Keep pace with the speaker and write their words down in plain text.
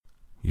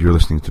You're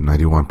listening to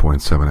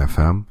 91.7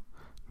 FM,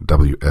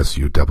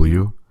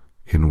 WSUW,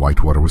 in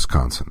Whitewater,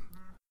 Wisconsin.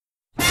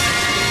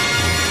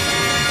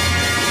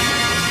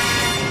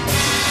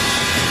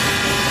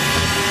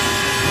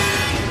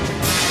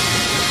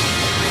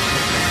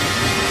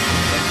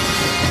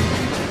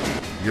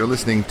 You're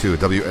listening to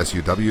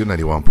WSUW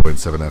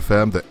 91.7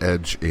 FM, The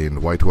Edge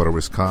in Whitewater,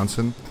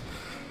 Wisconsin.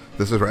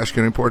 This is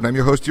Rashkin Report, and I'm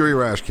your host, Yuri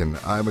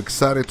Rashkin. I'm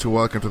excited to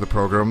welcome to the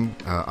program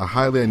a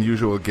highly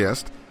unusual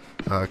guest,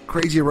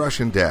 Crazy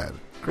Russian Dad.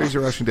 Crazy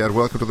Russian Dad,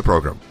 welcome to the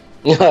program.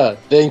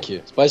 Thank you.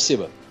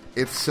 Spasibo.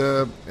 It's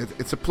a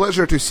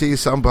pleasure to see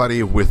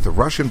somebody with a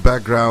Russian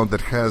background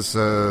that has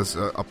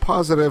a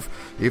positive,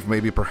 if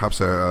maybe perhaps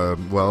a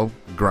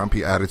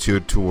grumpy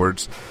attitude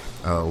towards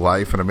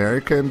life in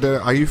America. And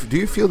do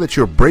you feel that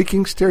you're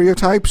breaking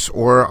stereotypes,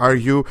 or are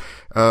you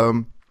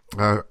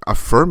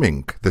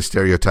affirming the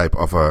stereotype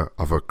of a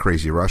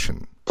crazy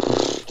Russian?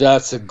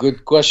 That's a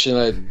good question.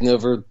 I'd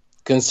never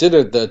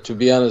considered that, to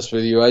be honest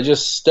with you. I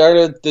just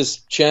started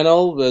this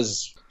channel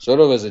as sort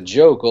of as a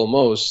joke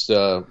almost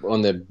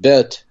on a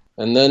bet,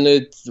 and then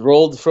it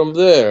rolled from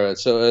there.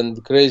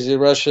 And Crazy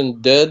Russian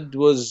Dad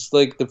was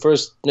like the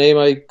first name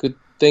I could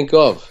think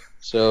of.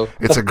 So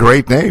it's a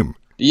great name.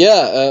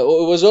 Yeah, it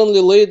was only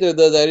later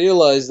that I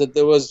realized that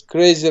there was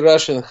Crazy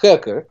Russian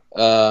Hacker,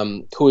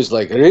 who is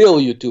like a real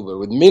YouTuber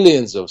with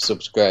millions of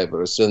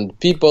subscribers, and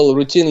people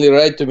routinely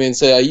write to me and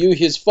say, "Are you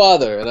his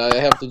father?" And I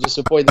have to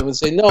disappoint them and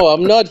say, "No,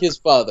 I'm not his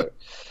father."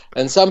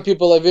 And some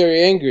people are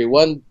very angry.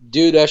 One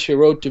dude actually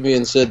wrote to me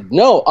and said,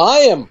 "No, I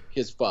am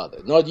his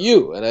father, not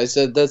you." And I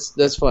said,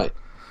 "That's fine."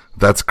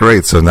 That's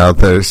great. So now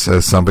there's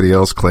somebody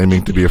else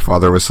claiming to be a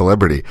father of a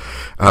celebrity.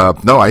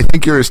 No, I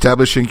think you're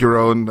establishing your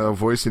own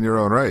voice in your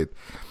own right.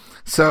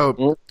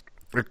 So,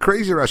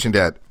 Crazy Russian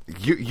Dad,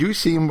 you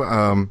seem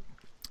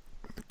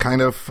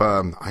kind of,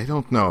 I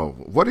don't know.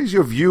 What is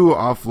your view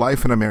of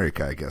life in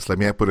America, I guess? Let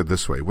me put it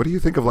this way. What do you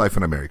think of life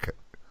in America?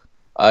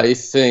 I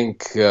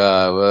think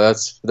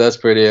that's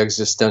pretty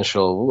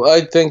existential.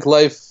 I think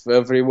life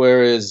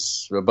everywhere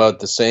is about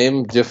the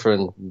same,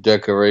 different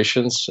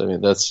decorations. I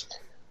mean, that's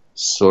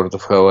sort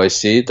of how I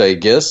see it, I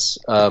guess.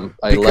 I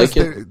like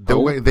it. The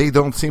way they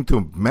don't seem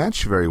to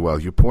match very well.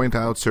 You point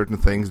out certain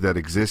things that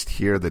exist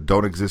here that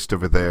don't exist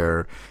over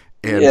there.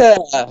 Yeah,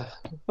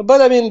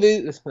 but I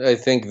mean, I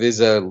think these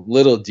are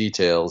little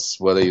details,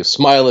 whether you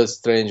smile at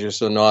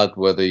strangers or not,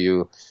 whether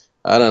you,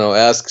 I don't know,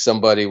 ask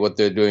somebody what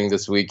they're doing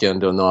this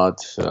weekend or not.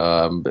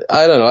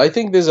 I don't know. I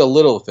think these are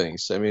little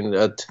things. I mean,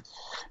 at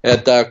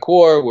our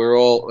core, we're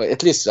all,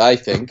 at least I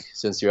think,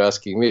 since you're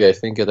asking me, I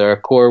think at our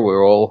core,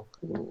 we're all,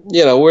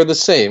 we're the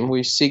same.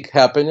 We seek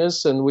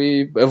happiness and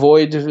we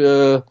avoid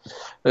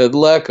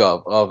lack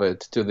of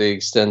it to the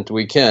extent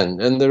we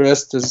can. And the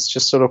rest is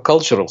just sort of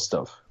cultural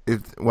stuff.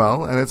 And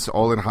it's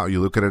all in how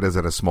you look at it. Is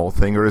it a small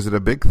thing or is it a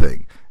big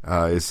thing?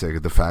 Is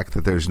the fact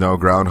that there's no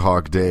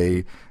Groundhog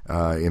Day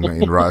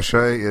in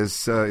Russia,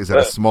 is it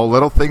a small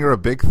little thing or a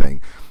big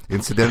thing?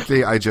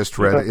 Incidentally, I just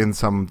read in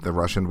the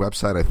Russian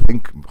website, I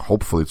think,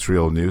 hopefully it's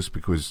real news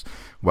because,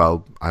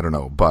 well, I don't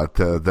know, but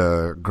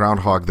the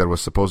groundhog that was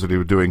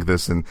supposedly doing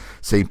this in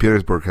St.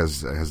 Petersburg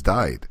has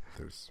died.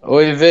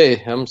 Oy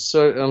vey, I'm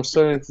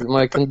sorry,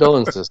 my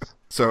condolences.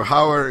 So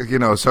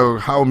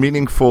how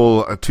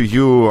meaningful to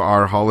you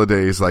are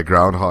holidays like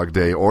Groundhog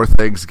Day or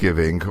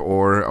Thanksgiving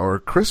or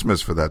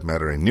Christmas for that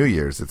matter and New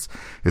Year's? It's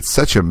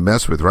such a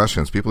mess with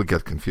Russians. People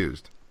get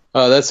confused.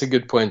 Oh, that's a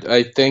good point.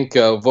 I think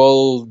of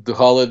all the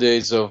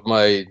holidays of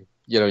my,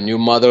 new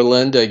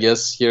motherland, I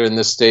guess here in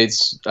the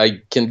States,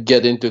 I can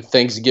get into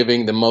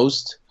Thanksgiving the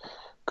most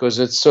because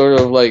it's sort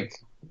of like,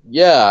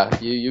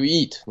 you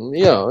eat.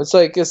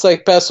 It's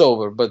like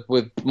Passover, but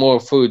with more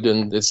food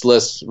and it's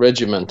less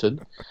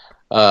regimented.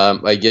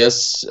 I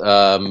guess,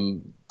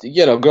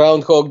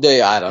 Groundhog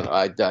Day, I don't know.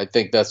 I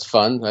think that's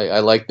fun. I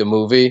like the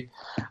movie.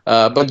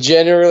 But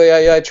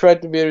generally, I try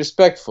to be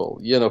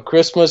respectful.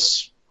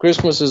 Christmas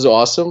is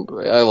awesome.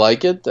 I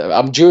like it.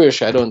 I'm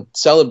Jewish. I don't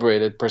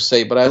celebrate it per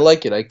se, but I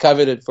like it. I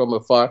covet it from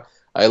afar.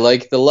 I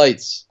like the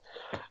lights.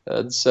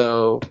 And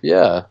so,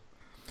 yeah.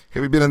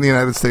 Have you been in the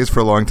United States for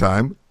a long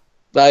time?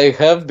 I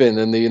have been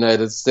in the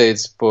United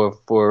States for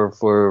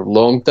a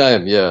long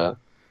time, yeah.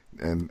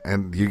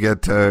 And you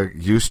get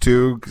used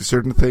to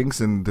certain things,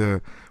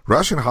 and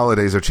Russian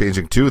holidays are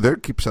changing too. They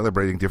keep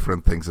celebrating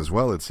different things as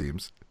well, it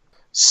seems.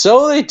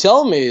 So they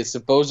tell me.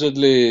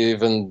 Supposedly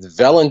even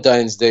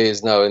Valentine's Day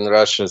is now in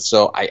Russia.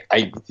 So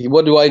I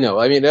what do I know?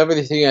 I mean,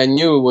 everything I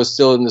knew was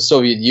still in the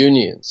Soviet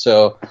Union.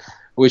 So,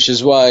 which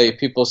is why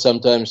people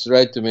sometimes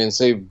write to me and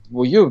say,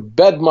 "Well, you're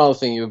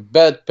bad-mouthing, you're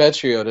bad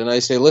patriot." And I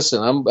say,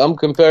 "Listen, I'm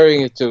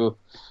comparing it to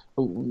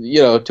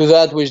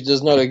that which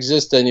does not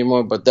exist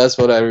anymore. But that's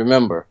what I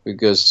remember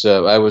because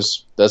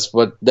that's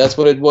what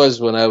it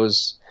was when I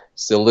was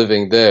still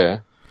living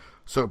there."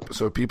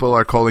 So people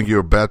are calling you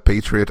a bad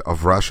patriot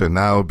of Russia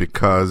now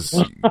because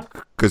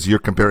you're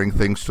comparing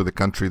things to the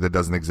country that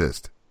doesn't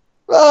exist.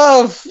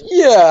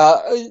 Yeah,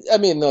 I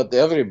mean, not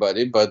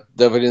everybody, but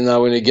every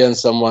now and again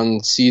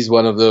someone sees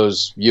one of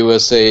those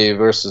USA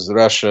versus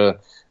Russia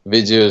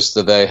videos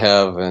that I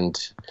have, and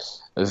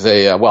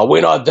they well,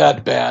 we're not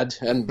that bad,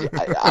 and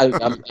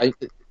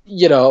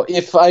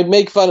if I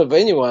make fun of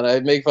anyone, I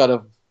make fun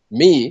of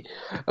me,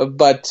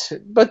 but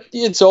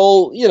it's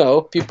all,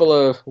 people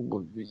are,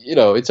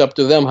 it's up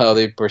to them how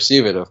they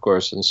perceive it, of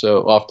course, and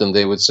so often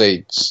they would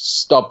say,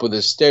 stop with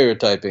this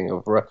stereotyping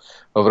of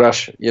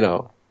Russia,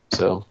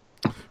 so.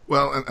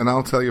 Well, and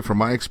I'll tell you from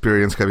my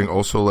experience, having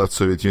also left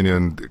Soviet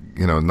Union,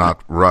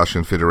 not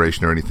Russian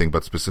Federation or anything,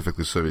 but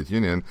specifically Soviet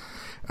Union,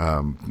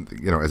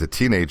 as a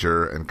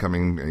teenager and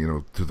coming,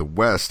 to the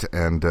West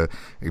and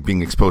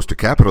being exposed to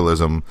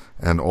capitalism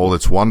and all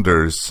its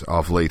wonders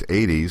of late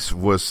 80s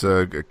was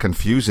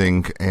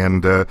confusing.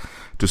 And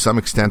to some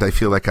extent, I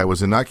feel like I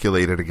was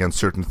inoculated against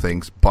certain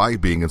things by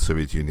being in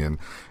Soviet Union.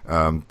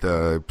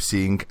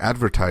 Seeing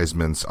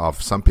advertisements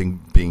of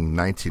something being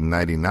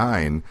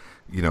 1999,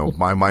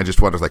 my mind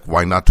just wanders like,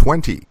 why not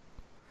 20?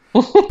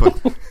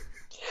 But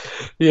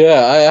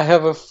yeah, I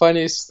have a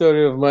funny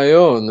story of my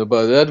own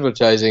about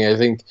advertising. I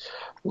think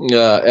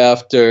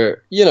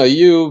after,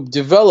 you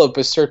develop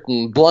a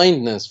certain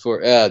blindness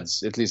for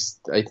ads, at least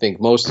I think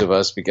most of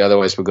us, because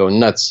otherwise we go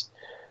nuts.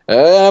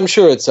 I'm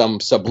sure at some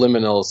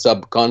subliminal,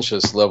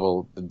 subconscious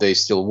level they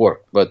still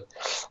work. But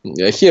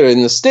here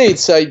in the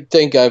States, I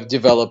think I'm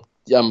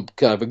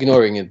kind of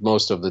ignoring it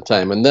most of the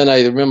time. And then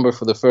I remember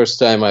for the first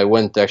time I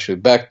went actually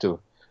back to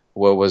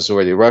what was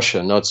already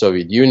Russia, not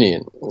Soviet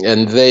Union.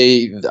 And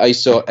I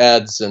saw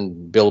ads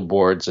and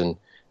billboards and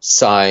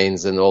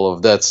signs and all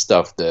of that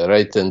stuff there,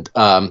 right? And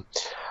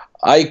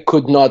I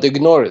could not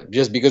ignore it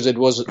just because it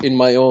was in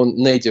my own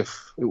native,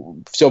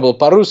 все было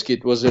по-русски,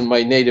 it was in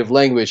my native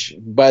language.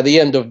 By the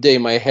end of the day,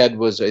 my head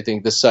was, I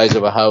think, the size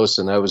of a house,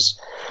 and I was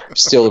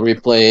still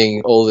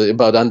replaying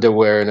about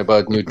underwear and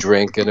about new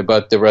drink and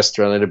about the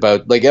restaurant and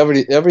about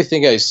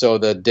everything I saw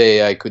that day.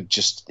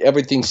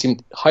 Everything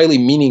seemed highly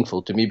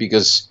meaningful to me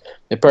because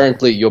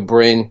apparently your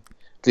brain,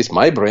 at least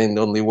my brain,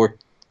 only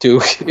worked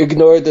to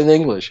ignore it in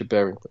English,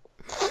 apparently.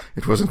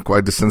 It wasn't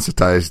quite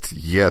desensitized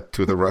yet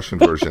to the Russian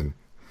version.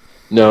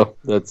 No,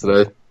 that's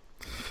right.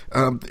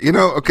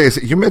 Okay, so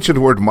you mentioned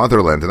the word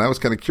motherland, and I was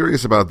kind of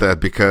curious about that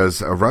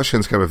because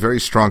Russians have a very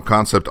strong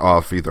concept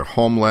of either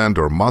homeland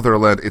or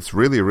motherland. It's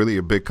really, really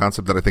a big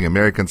concept that I think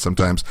Americans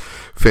sometimes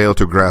fail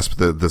to grasp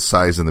the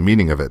size and the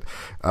meaning of it.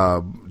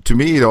 To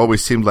me, it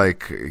always seemed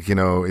like,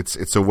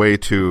 it's a way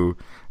to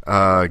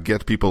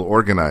get people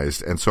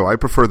organized, and so I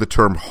prefer the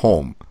term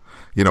home.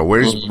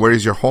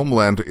 Where's your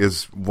homeland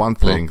is one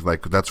thing,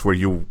 like that's where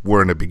you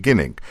were in the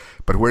beginning,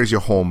 but where's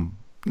your home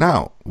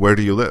now? Where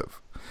do you live?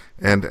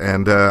 And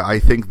I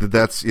think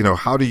that's,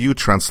 how do you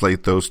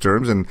translate those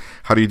terms and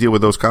how do you deal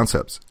with those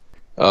concepts?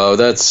 Oh,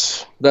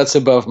 that's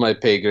above my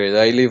pay grade.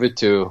 I leave it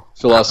to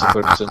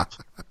philosophers.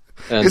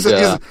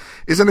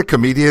 Isn't a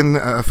comedian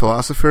a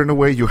philosopher in a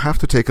way? You have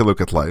to take a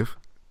look at life.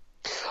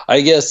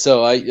 I guess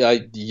so.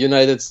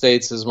 United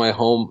States is my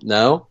home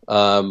now.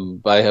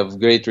 I have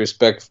great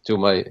respect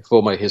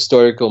for my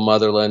historical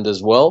motherland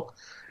as well,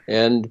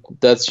 and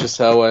that's just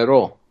how I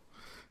roll.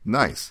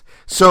 Nice.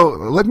 So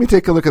let me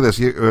take a look at this.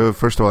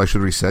 First of all, I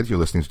should reset. You're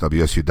listening to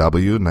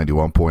WSUW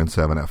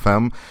 91.7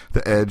 FM,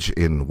 The Edge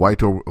in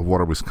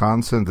Whitewater,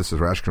 Wisconsin. This is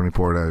Rashkin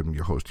Report. I'm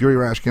your host, Yuri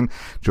Rashkin.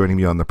 Joining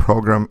me on the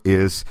program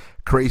is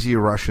Crazy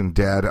Russian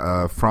Dad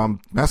from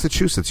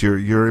Massachusetts.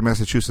 You're in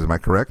Massachusetts, am I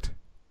correct?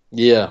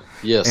 Yeah.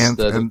 Yes,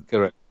 that is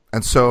correct.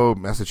 And so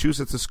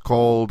Massachusetts is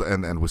cold,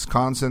 and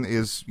Wisconsin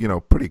is,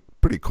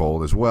 pretty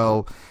cold as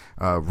well.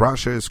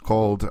 Russia is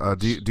cold.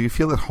 Do you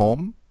feel at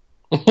home?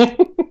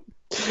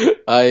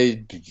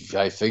 I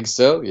think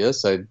so.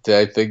 Yes, I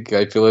think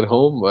I feel at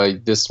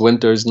home. This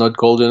winter is not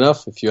cold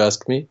enough, if you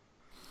ask me.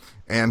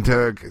 And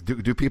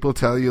do people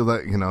tell you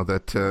that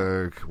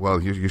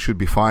you should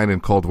be fine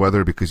in cold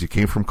weather because you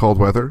came from cold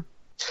weather?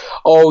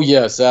 Oh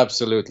yes,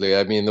 absolutely.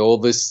 I mean, all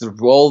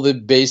the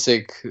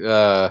basic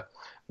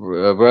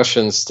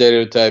Russian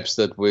stereotypes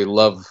that we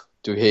love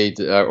to hate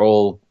are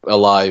all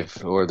alive,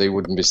 or they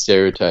wouldn't be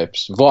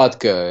stereotypes.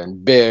 Vodka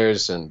and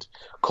bears and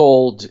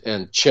cold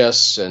and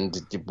chess and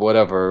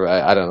whatever.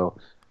 I don't know.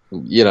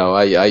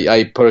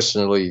 I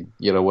personally,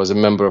 was a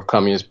member of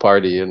Communist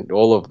Party, and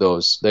all of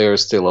those, they are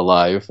still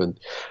alive, and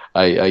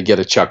I get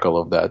a chuckle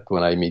of that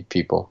when I meet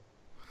people.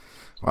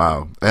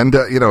 Wow. And,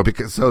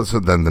 because so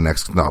then the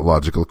next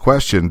logical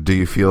question, do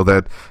you feel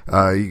that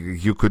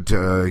you could,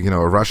 a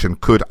Russian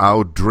could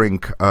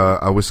outdrink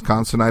a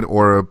Wisconsinite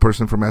or a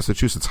person from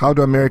Massachusetts? How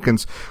do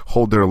Americans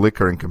hold their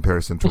liquor in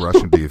comparison to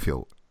Russian, do you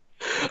feel?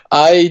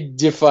 I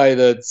defy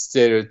that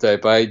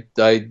stereotype. I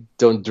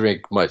don't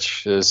drink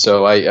much,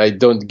 so I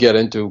don't get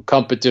into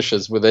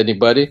competitions with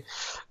anybody.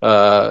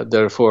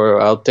 Therefore,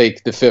 I'll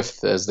take the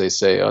fifth, as they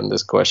say, on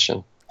this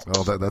question.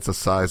 Well, that's the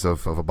size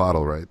of a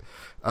bottle, right?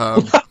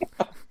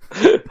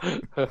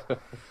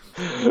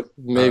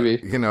 Maybe.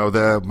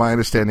 My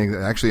understanding,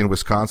 actually in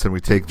Wisconsin,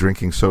 we take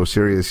drinking so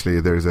seriously.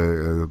 There's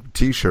a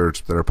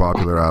T-shirts that are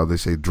popular out. They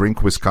say, drink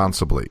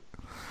Wisconsibly.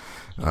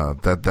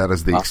 That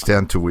is the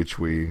extent to which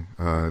we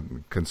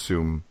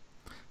consume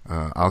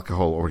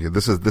alcohol over here.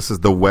 This is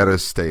the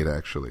wettest state,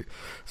 actually.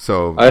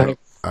 So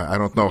I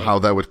don't know how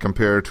that would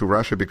compare to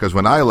Russia, because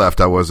when I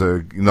left, I was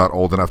not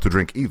old enough to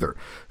drink either.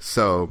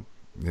 So,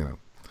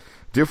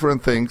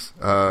 different things.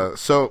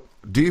 So,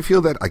 do you feel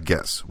that, I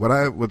guess, what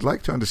I would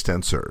like to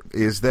understand, sir,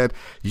 is that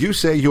you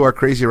say you are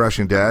crazy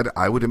Russian dad.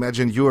 I would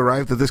imagine you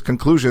arrived at this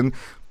conclusion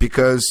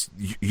because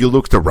you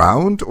looked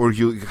around, or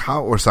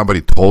or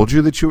somebody told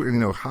you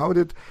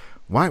that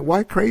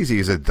why crazy?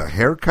 Is it the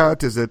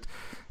haircut? Is it,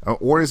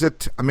 or is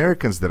it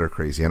Americans that are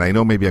crazy? And I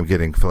know maybe I'm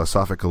getting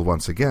philosophical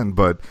once again,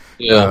 but,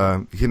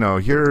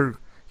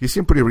 you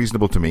seem pretty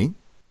reasonable to me.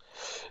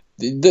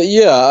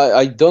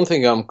 I don't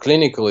think I'm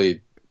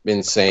clinically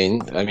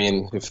insane. I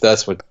mean, if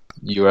that's what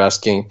you're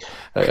asking,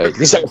 at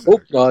least I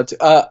hope not.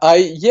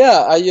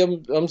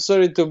 I'm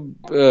sorry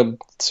to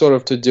sort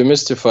of to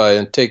demystify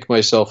and take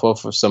myself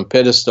off of some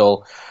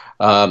pedestal.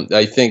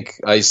 I think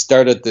I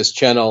started this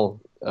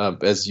channel,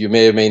 as you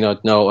may or may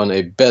not know, on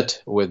a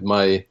bet with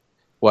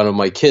one of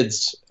my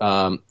kids,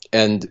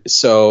 and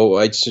so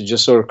I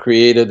just sort of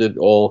created it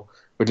all.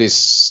 Or at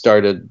least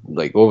started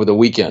like over the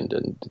weekend,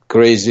 and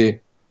Crazy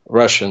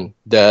Russian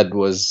Dad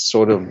was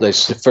sort of the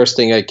first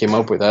thing I came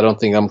up with. I don't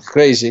think I'm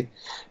crazy,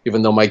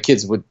 even though my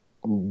kids would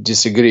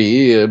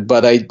disagree,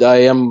 but I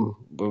am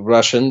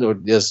Russian, or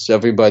yes,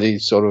 everybody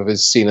sort of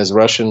is seen as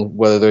Russian,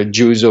 whether they're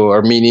Jews or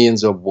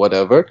Armenians or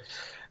whatever.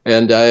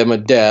 And I am a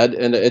dad,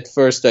 and at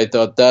first I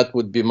thought that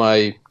would be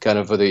my kind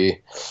of the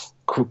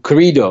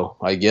credo,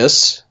 I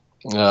guess.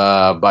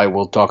 I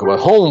will talk about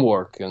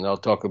homework, and I'll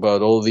talk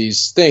about all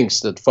these things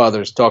that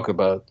fathers talk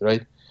about,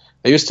 right?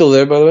 Are you still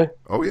there, by the way?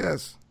 Oh,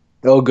 yes.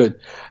 Oh, good.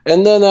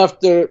 And then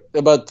after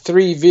about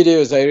 3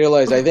 videos, I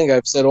realized I think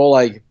I've said all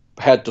I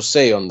had to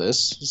say on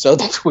this, so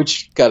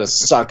which kind of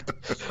sucked.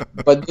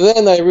 But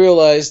then I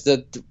realized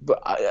that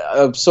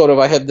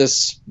I had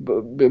this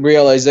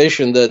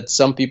realization that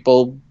some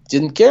people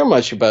didn't care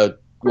much about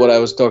what I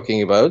was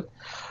talking about.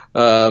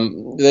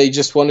 They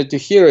just wanted to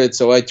hear it,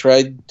 so I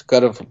tried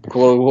kind of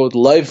quote unquote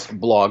live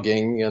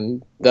blogging,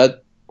 and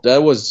that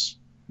was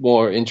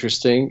more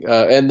interesting.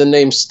 And the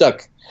name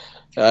stuck.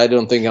 I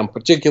don't think I'm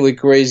particularly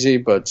crazy,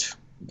 but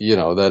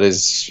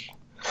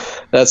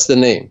that's the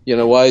name.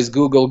 Why is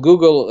Google?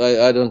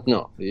 I don't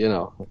know.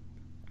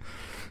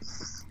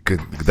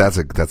 Good.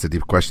 That's a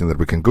deep question that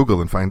we can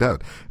Google and find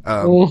out.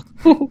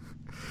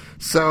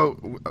 So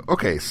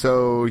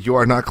you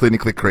are not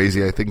clinically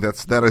crazy. I think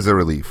that is a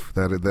relief.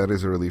 That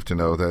is a relief to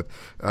know that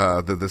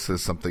this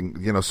is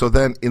something, So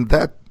then, in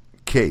that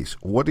case,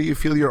 what do you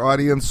feel your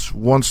audience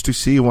wants to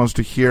see, wants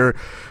to hear?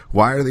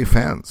 Why are they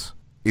fans?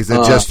 Is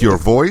it just your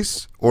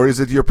voice, or is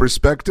it your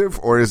perspective,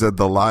 or is it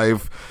the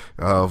live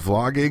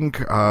vlogging?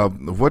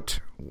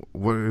 What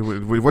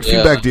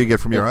feedback do you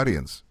get from your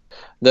audience?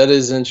 That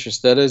is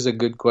interesting. That is a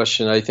good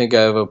question. I think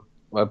I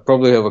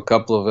probably have a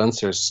couple of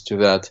answers to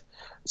that.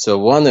 So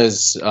one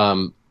is,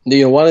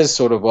 one is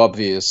sort of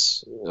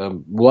obvious.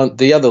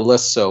 The other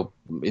less so,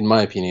 in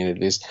my opinion, at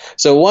least.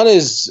 So one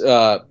is,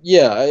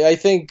 I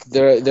think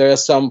there are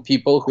some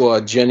people who are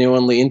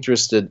genuinely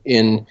interested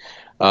in,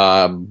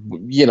 in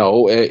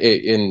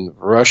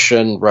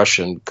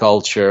Russian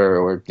culture,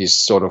 or at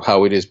least sort of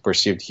how it is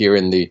perceived here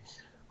in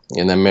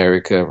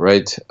America,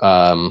 right?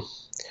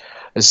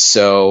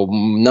 So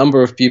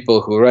number of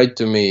people who write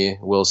to me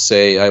will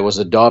say, I was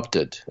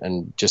adopted,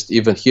 and just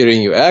even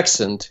hearing your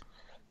accent,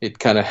 it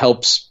kind of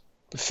helps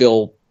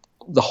fill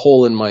the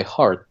hole in my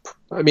heart.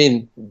 I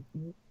mean,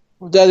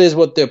 that is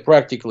what they're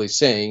practically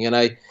saying, and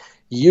I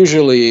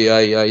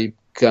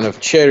kind of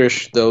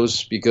cherish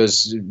those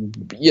because,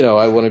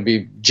 I want to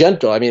be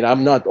gentle. I mean,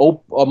 I'm not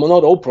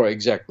Oprah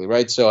exactly,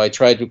 right? So I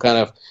try to kind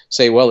of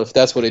say, well, if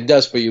that's what it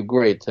does for you,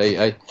 great.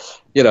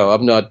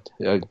 I'm not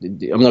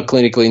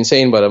clinically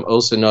insane, but I'm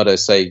also not a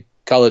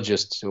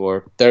psychologist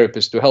or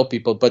therapist to help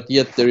people. But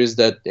yet there is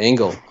that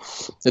angle.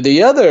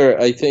 The other,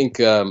 I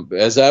think,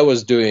 as I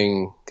was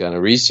doing kind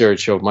of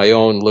research of my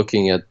own,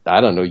 looking at,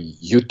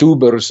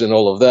 YouTubers and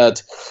all of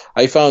that,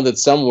 I found that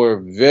some were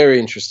very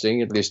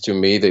interesting, at least to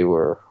me. They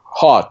were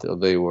hot, or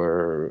they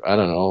were,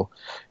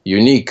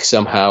 unique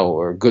somehow,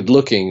 or good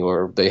looking,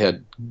 or they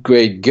had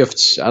great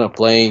gifts,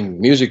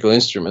 playing musical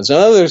instruments. And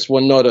others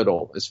were not at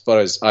all, as far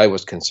as I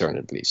was concerned,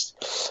 at least.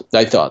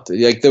 I thought,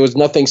 there was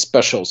nothing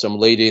special. Some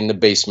lady in the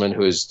basement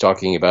who is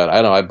talking about,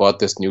 I bought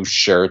this new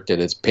shirt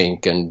and it's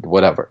pink and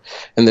whatever.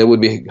 And there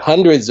would be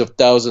hundreds of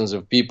thousands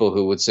of people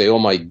who would say, oh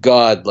my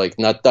God,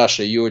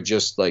 Natasha, you're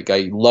just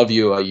I love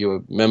you, you're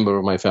a member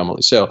of my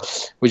family. So,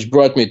 which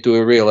brought me to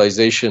a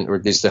realization, or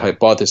at least a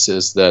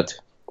hypothesis, that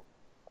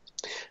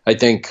I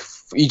think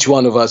each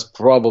one of us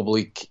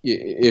probably,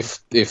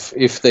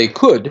 if they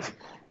could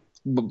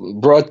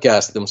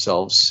broadcast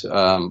themselves,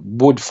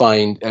 would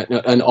find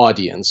an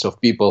audience of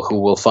people who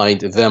will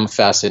find them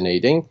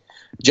fascinating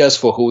just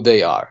for who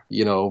they are.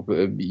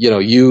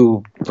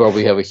 You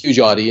probably have a huge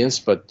audience,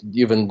 but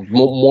even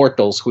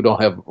mortals who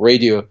don't have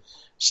radio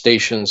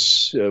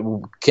stations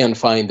can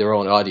find their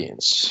own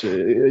audience.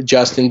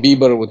 Justin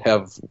Bieber would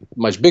have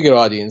much bigger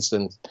audience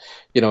than,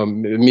 a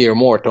mere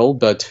mortal,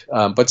 but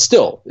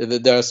still,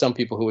 there are some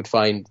people who would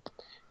find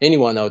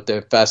anyone out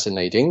there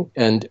fascinating.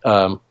 And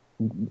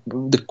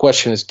the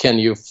question is, can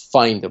you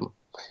find them?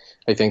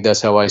 I think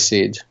that's how I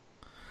see it.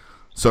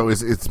 So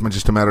it's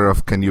just a matter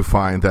of, can you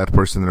find that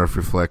person that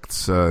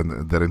reflects,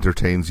 that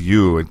entertains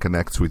you and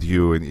connects with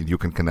you, and you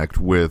can connect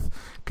with?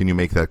 Can you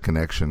make that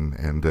connection?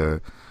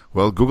 And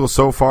well, Google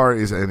so far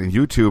and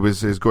YouTube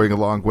is going a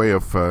long way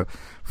of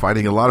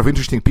finding a lot of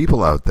interesting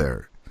people out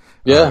there.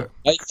 Yeah,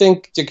 I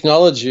think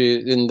technology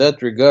in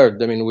that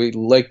regard, I mean, we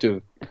like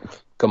to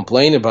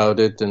complain about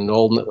it and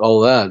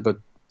all that, but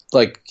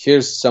like,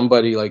 here's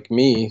somebody like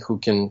me who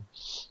can,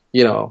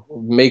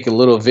 make a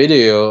little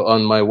video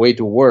on my way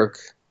to work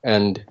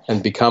and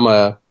become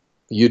a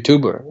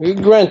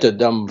YouTuber. Granted,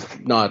 I'm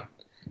not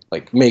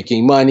like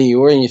making money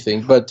or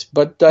anything, but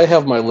I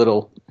have my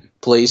little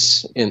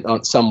place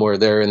somewhere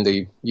there in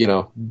the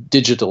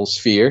digital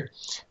sphere,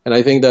 and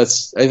I think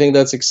that's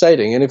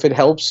exciting. And if it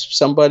helps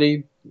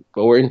somebody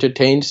or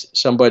entertains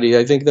somebody,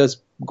 I think that's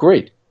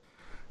great.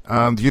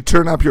 Do you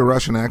turn up your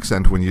Russian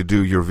accent when you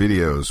do your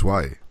videos?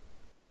 Why?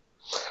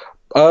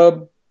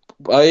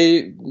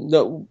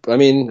 I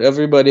mean,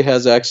 everybody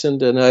has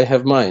accent, and I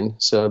have mine,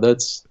 so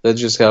that's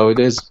just how it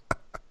is.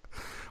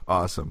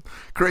 Awesome.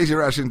 Crazy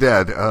Russian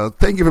Dad,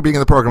 thank you for being in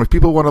the program. If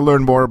people want to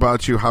learn more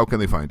about you, how can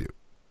they find you?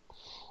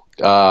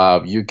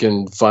 You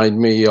can find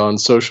me on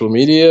social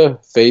media,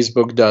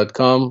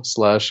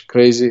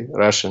 facebook.com/Crazy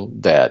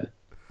Russian Dad.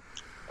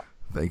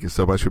 Thank you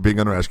so much for being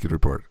on Raskin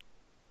Report.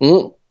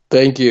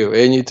 Thank you.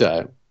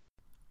 Anytime.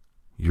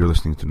 You're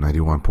listening to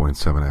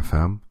 91.7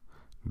 FM,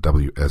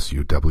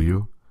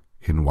 WSUW,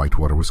 in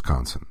Whitewater,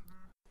 Wisconsin.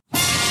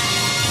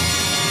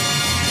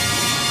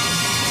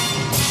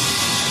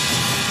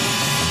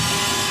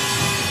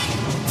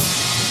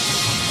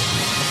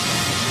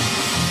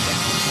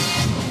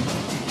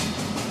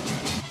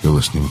 You're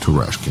listening to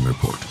Raskin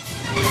Report.